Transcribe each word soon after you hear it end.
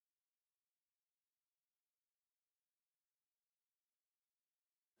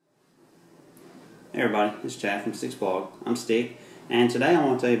Hey everybody, it's Chad from Sticks Blog. I'm Stick, and today I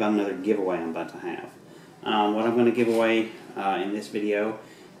want to tell you about another giveaway I'm about to have. What I'm going to give away in this video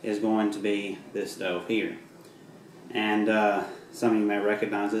is going to be this stove here. And some of you may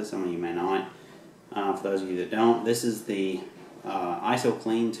recognize it, some of you may not. For those of you that don't, this is the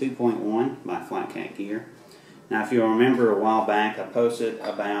IsoClean 2.1 by Flat Cat Gear. Now if you'll remember, a while back I posted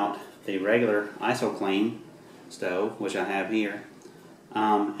about the regular IsoClean stove, which I have here.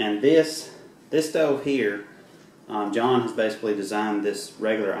 And this stove here, John has basically designed this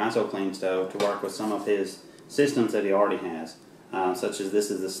regular IsoClean stove to work with some of his systems that he already has, such as this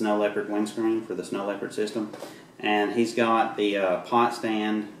is the Snow Leopard windscreen for the Snow Leopard system, and he's got the pot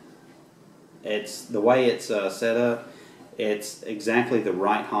stand. It's the way it's set up. It's exactly the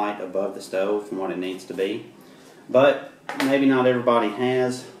right height above the stove from what it needs to be, but maybe not everybody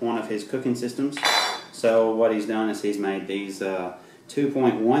has one of his cooking systems. So what he's done is he's made these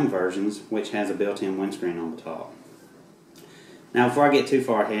 2.1 versions, which has a built-in windscreen on the top. Now before I get too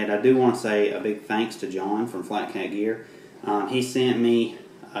far ahead, I do want to say a big thanks to John from Flat Cat Gear. He sent me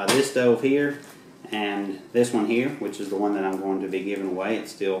this stove here and this one here, which is the one that I'm going to be giving away.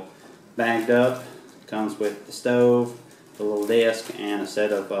 It's still bagged up. Comes with the stove, the little desk, and a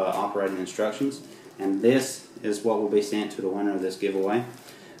set of operating instructions. And this is what will be sent to the winner of this giveaway.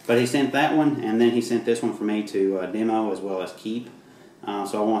 But he sent that one, and then he sent this one for me to demo as well as keep.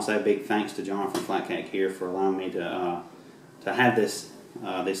 So I want to say a big thanks to John from Flat Cat Gear for allowing me to have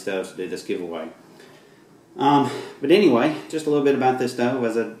these stoves to do this giveaway. But anyway, just a little bit about this stove.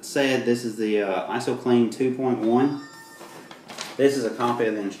 As I said, this is the IsoClean 2.1. This is a copy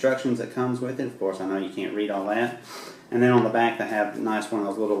of the instructions that comes with it. Of course, I know you can't read all that. And then on the back, they have a nice one of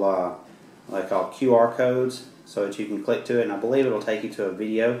those little what they call QR codes, so that you can click to it, and I believe it will take you to a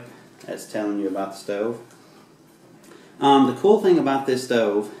video that's telling you about the stove. The cool thing about this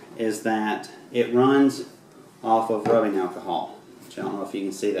stove is that it runs off of rubbing alcohol, which I don't know if you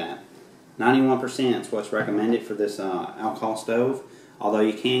can see that. 91% is what's recommended for this alcohol stove, although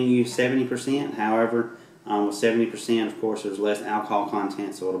you can use 70%. However, with 70%, of course, there's less alcohol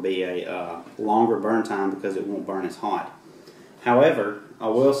content, so it'll be a longer burn time because it won't burn as hot. However, I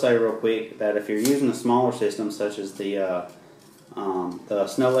will say real quick that if you're using a smaller system, such as the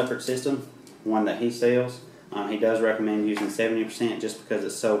Snow Leopard system, one that he sells, he does recommend using 70% just because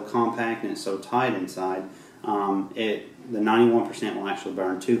it's so compact and it's so tight inside. The 91% will actually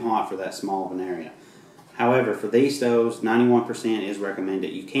burn too hot for that small of an area. However, for these stoves, 91% is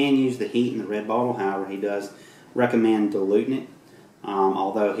recommended. You can use the heat in the red bottle. However, he does recommend diluting it,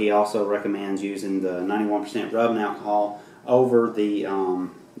 although he also recommends using the 91% rubbing alcohol over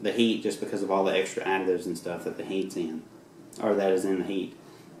the heat, just because of all the extra additives and stuff that the heat's in, or that is in the heat.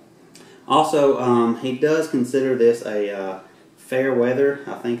 Also, he does consider this a fair weather,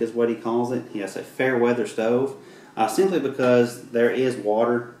 I think is what he calls it. Yes, a fair weather stove, simply because there is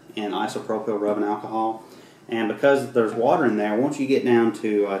water in isopropyl rubbing alcohol, and because there's water in there, once you get down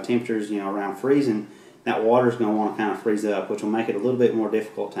to temperatures, around freezing, that water is going to want to kind of freeze up, which will make it a little bit more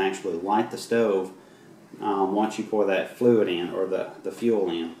difficult to actually light the stove once you pour that fluid in, or the fuel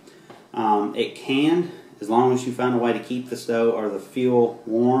in. It can, as long as you find a way to keep the stove or the fuel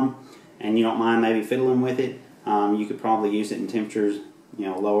warm, and you don't mind maybe fiddling with it, you could probably use it in temperatures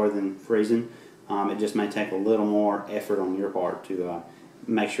lower than freezing. It just may take a little more effort on your part to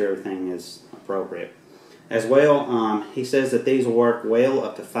make sure everything is appropriate. As well, he says that these will work well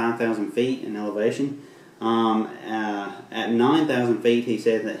up to 5,000 feet in elevation. At 9,000 feet, he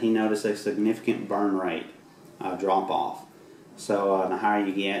said that he noticed a significant burn rate drop off. So the higher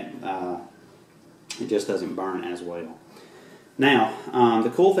you get, it just doesn't burn as well. Now, the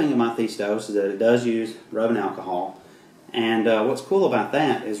cool thing about these stoves is that it does use rubbing alcohol, and what's cool about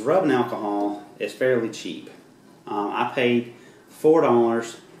that is rubbing alcohol is fairly cheap. I paid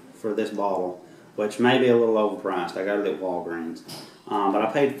 $4 for this bottle, which may be a little overpriced. I got it at Walgreens. But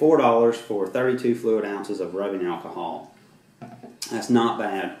I paid $4 for 32 fluid ounces of rubbing alcohol. That's not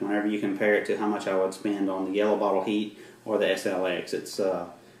bad whenever you compare it to how much I would spend on the Yellow Bottle Heat or the SLX. It's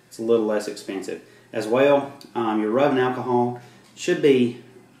a little less expensive. As well, your rubbing alcohol should be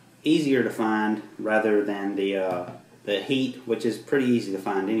easier to find rather than the Heat, which is pretty easy to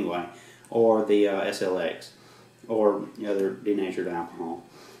find anyway, or the SLX, or other denatured alcohol.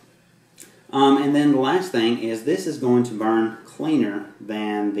 And then the last thing is this is going to burn cleaner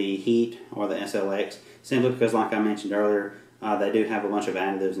than the Heat or the SLX, simply because, like I mentioned earlier, they do have a bunch of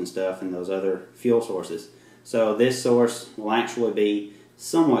additives and stuff in those other fuel sources. So this source will actually be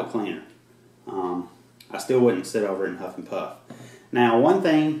somewhat cleaner. I still wouldn't sit over it and huff and puff. Now, one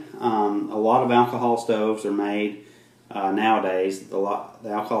thing, a lot of alcohol stoves are made nowadays, the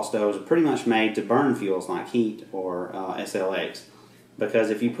alcohol stoves are pretty much made to burn fuels like heat or SLX. Because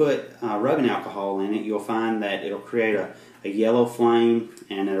if you put rubbing alcohol in it, you'll find that it'll create a yellow flame,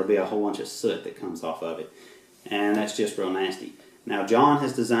 and it'll be a whole bunch of soot that comes off of it. And that's just real nasty. Now, John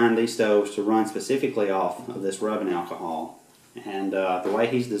has designed these stoves to run specifically off of this rubbing alcohol. And the way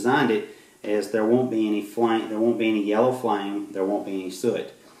he's designed it is there won't be any flame, there won't be any yellow flame, there won't be any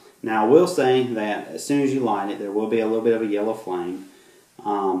soot. Now, I will say that as soon as you light it, there will be a little bit of a yellow flame,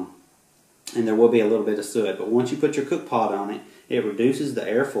 and there will be a little bit of soot. But once you put your cook pot on it, it reduces the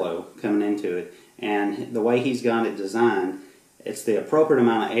airflow coming into it. And the way he's got it designed, it's the appropriate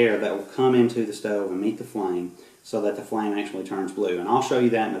amount of air that will come into the stove and meet the flame so that the flame actually turns blue. And I'll show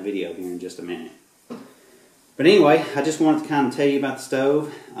you that in the video here in just a minute. But anyway, I just wanted to kind of tell you about the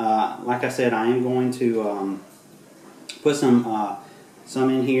stove. Like I said, I am going to put some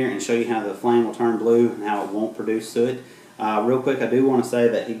in here and show you how the flame will turn blue and how it won't produce soot. Real quick, I do want to say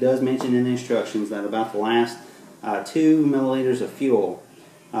that he does mention in the instructions that about the last 2 milliliters of fuel,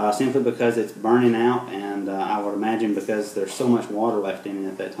 simply because it's burning out, and I would imagine because there's so much water left in it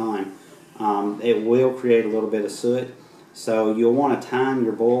at that time, it will create a little bit of soot. So you'll want to time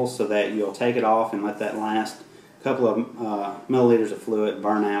your boil so that you'll take it off and let that last couple of milliliters of fluid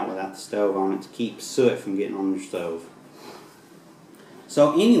burn out without the stove on it to keep soot from getting on your stove.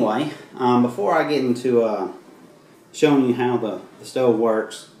 So anyway, before I get into showing you how the stove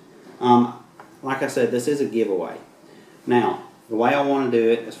works, like I said, this is a giveaway. Now, the way I want to do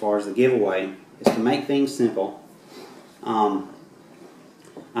it as far as the giveaway is to make things simple. I'm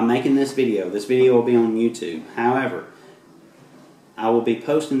making this video. This video will be on YouTube. However, I will be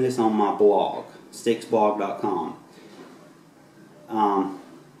posting this on my blog, sticksblog.com.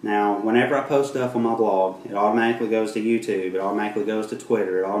 Now, whenever I post stuff on my blog, it automatically goes to YouTube, it automatically goes to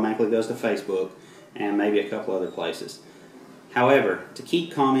Twitter, it automatically goes to Facebook, and maybe a couple other places. However, to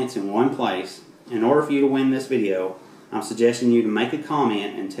keep comments in one place, in order for you to win this video, I'm suggesting you to make a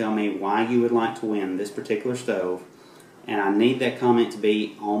comment and tell me why you would like to win this particular stove, and I need that comment to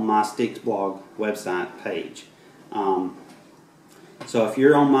be on my Sticks Blog website page. So if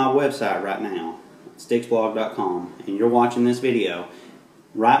you're on my website right now, sticksblog.com, and you're watching this video,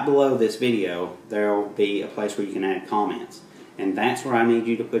 right below this video there will be a place where you can add comments, and that's where I need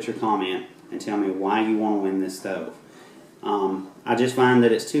you to put your comment and tell me why you want to win this stove. I just find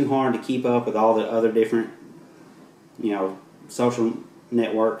that it's too hard to keep up with all the other different, social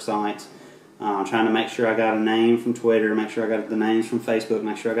network sites. Trying to make sure I got a name from Twitter, make sure I got the names from Facebook,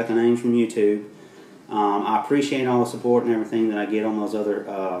 make sure I got the names from YouTube. I appreciate all the support and everything that I get on those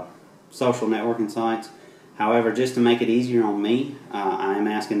other social networking sites. However, just to make it easier on me, I am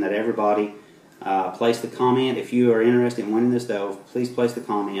asking that everybody place the comment. If you are interested in winning this stove, please place the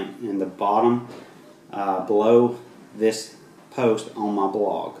comment in the bottom below this post on my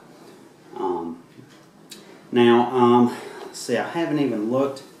blog. Now, let's see, I haven't even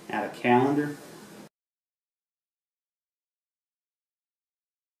looked at a calendar.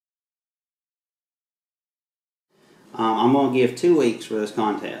 I'm going to give 2 weeks for this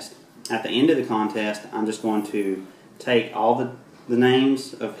contest. At the end of the contest, I'm just going to take all the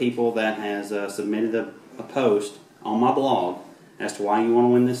names of people that has submitted a post on my blog as to why you want to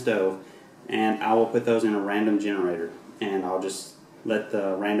win this stove, and I will put those in a random generator, and I'll just let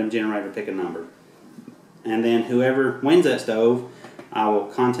the random generator pick a number. And then whoever wins that stove, I will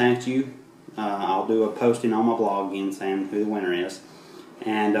contact you. I'll do a posting on my blog again saying who the winner is,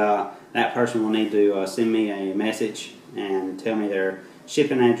 and that person will need to send me a message and tell me their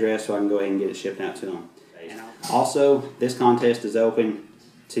shipping address so I can go ahead and get it shipped out to them. Also, this contest is open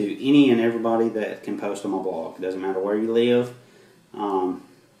to any and everybody that can post on my blog. It doesn't matter where you live. The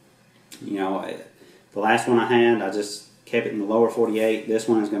last one I had, I just kept it in the lower 48. This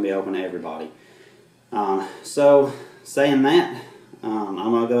one is going to be open to everybody. So, saying that, I'm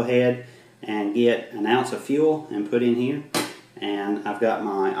going to go ahead and get an ounce of fuel and put in here. And I've got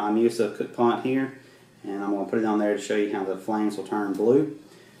my Imusa cook pot here, and I'm going to put it on there to show you how the flames will turn blue.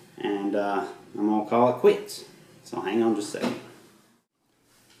 And I'm going to call it quits. So hang on just a second.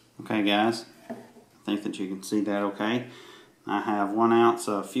 Okay guys, I think that you can see that okay. I have 1 ounce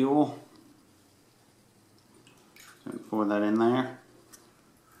of fuel. So pour that in there.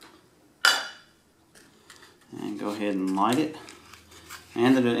 And go ahead and light it.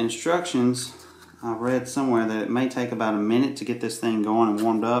 And the instructions, I read somewhere that it may take about a minute to get this thing going and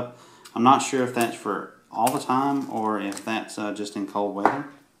warmed up. I'm not sure if that's for all the time or if that's just in cold weather.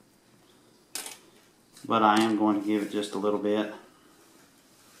 But I am going to give it just a little bit.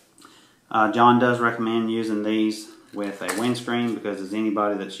 John does recommend using these with a windscreen because, as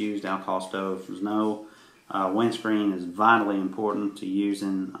anybody that's used alcohol stoves know, windscreen is vitally important to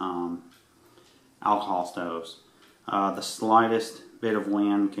using alcohol stoves. The slightest bit of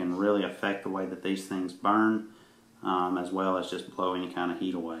wind can really affect the way that these things burn, as well as just blow any kind of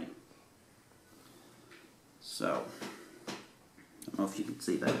heat away. So, I don't know if you can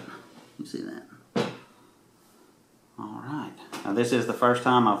see that. You see that? Alright, now this is the first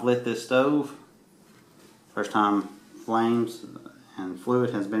time I've lit this stove. First time flames and fluid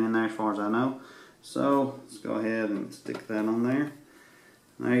has been in there as far as I know. So let's go ahead and stick that on there.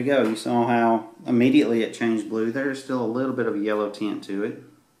 There you go. You saw how immediately it changed blue. There's still a little bit of a yellow tint to it.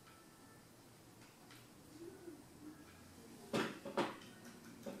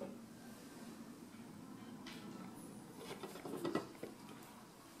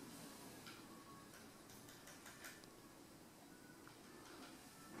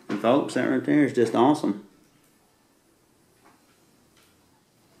 And folks, that right there is just awesome.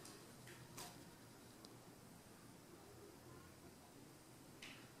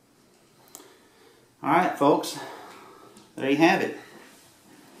 Alright folks, there you have it.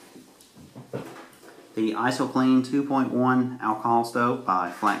 The IsoClean 2.1 alcohol stove by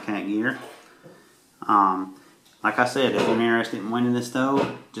Flat Cat Gear. Like I said, if you're interested in winning this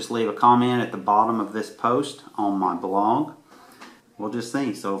stove, just leave a comment at the bottom of this post on my blog. We'll just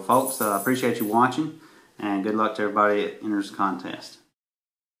see. So folks, I appreciate you watching, and good luck to everybody that enters the contest.